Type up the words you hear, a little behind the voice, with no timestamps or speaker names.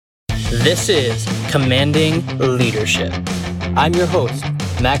This is Commanding Leadership. I'm your host,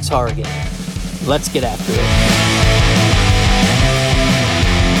 Max Harrigan. Let's get after it.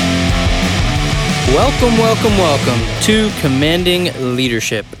 Welcome to Commanding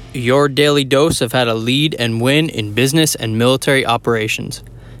Leadership, your daily dose of how to lead and win in business and military operations.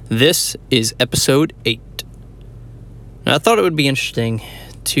 This is episode 8. Now, I thought it would be interesting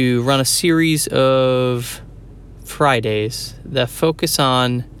to run a series of Fridays that focus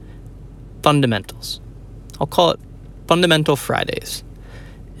on fundamentals. I'll call it Fundamental Fridays.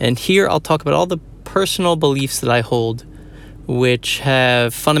 And here I'll talk about all the personal beliefs that I hold which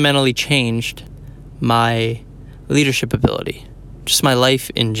have fundamentally changed my leadership ability, just my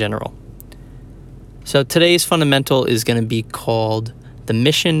life in general. So today's fundamental is going to be called the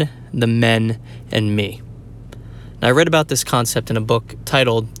mission, the men, and me. Now, I read about this concept in a book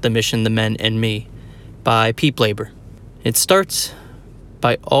titled The Mission, the Men, and Me by Pete Blaber. It starts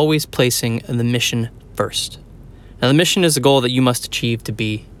by always placing the mission first. Now, the mission is a goal that you must achieve to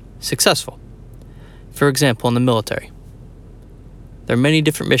be successful. For example, in the military, there are many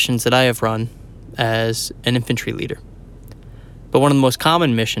different missions that I have run as an infantry leader. But one of the most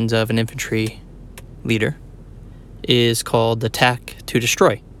common missions of an infantry leader is called attack to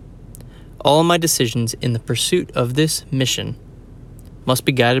destroy. All of my decisions in the pursuit of this mission must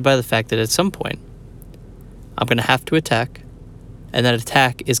be guided by the fact that at some point I'm going to have to attack, and that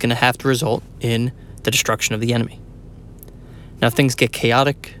attack is going to have to result in the destruction of the enemy. Now, if things get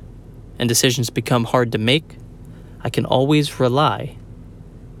chaotic and decisions become hard to make, I can always rely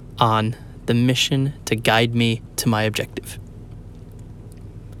on the mission to guide me to my objective.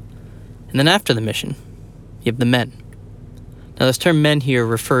 And then after the mission, you have the men. Now, this term men here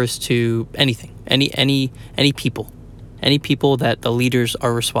refers to anything, any people that the leaders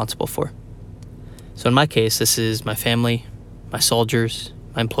are responsible for. So in my case, this is my family, my soldiers,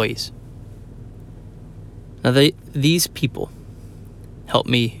 my employees. Now, these people help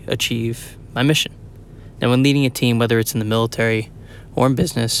me achieve my mission. Now, when leading a team, whether it's in the military or in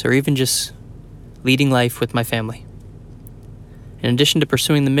business, or even just leading life with my family, in addition to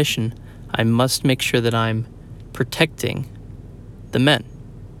pursuing the mission, I must make sure that I'm protecting the men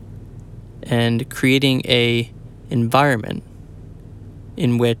and creating a environment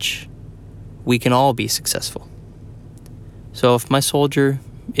in which we can all be successful. So if my soldier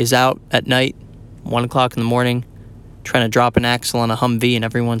is out at night, 1 o'clock in the morning, trying to drop an axle on a Humvee and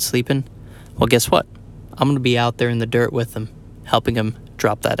everyone's sleeping, well, guess what? I'm going to be out there in the dirt with them, helping them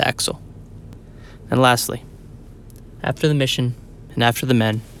drop that axle. And lastly, after the mission and after the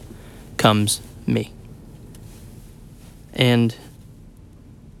men comes me. And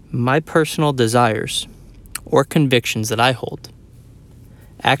my personal desires or convictions that I hold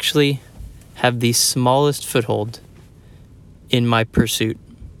actually have the smallest foothold in my pursuit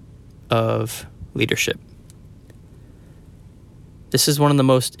of leadership. This is one of the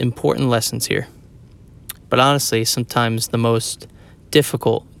most important lessons here, but honestly, sometimes the most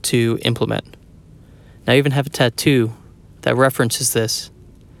difficult to implement. Now, I even have a tattoo that references this,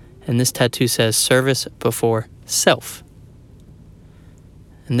 and this tattoo says service before self.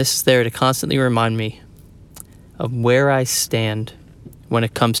 And this is there to constantly remind me of where I stand when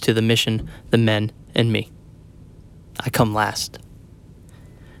it comes to the mission, the men, and me. I come last.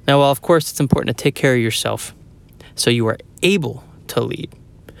 Now, while of course it's important to take care of yourself so you are able to lead,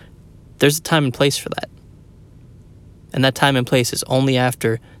 there's a time and place for that. And that time and place is only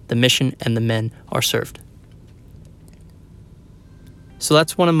after the mission and the men are served. So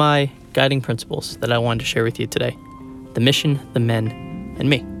that's one of my guiding principles that I wanted to share with you today. The mission, the men, and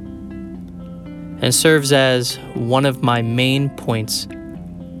me. And it serves as one of my main points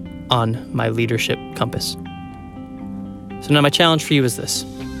on my leadership compass. So now my challenge for you is this.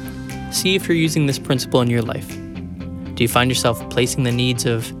 See if you're using this principle in your life. Do you find yourself placing the needs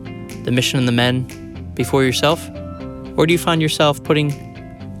of the mission and the men before yourself? Or do you find yourself putting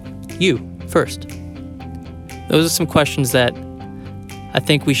you first? Those are some questions that I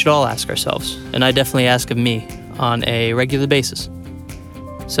think we should all ask ourselves, and I definitely ask of me on a regular basis.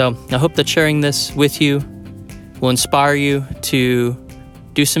 So I hope that sharing this with you will inspire you to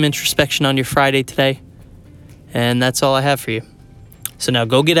do some introspection on your Friday today, and that's all I have for you. So now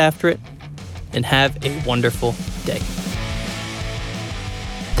go get after it and have a wonderful day.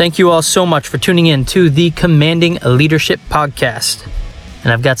 Thank you all so much for tuning in to the Commanding Leadership Podcast.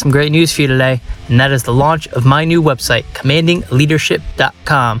 And I've got some great news for you today, and that is the launch of my new website,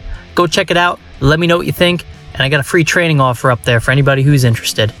 commandingleadership.com. Go check it out. Let me know what you think. And I got a free training offer up there for anybody who's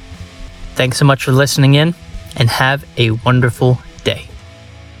interested. Thanks so much for listening in, and have a wonderful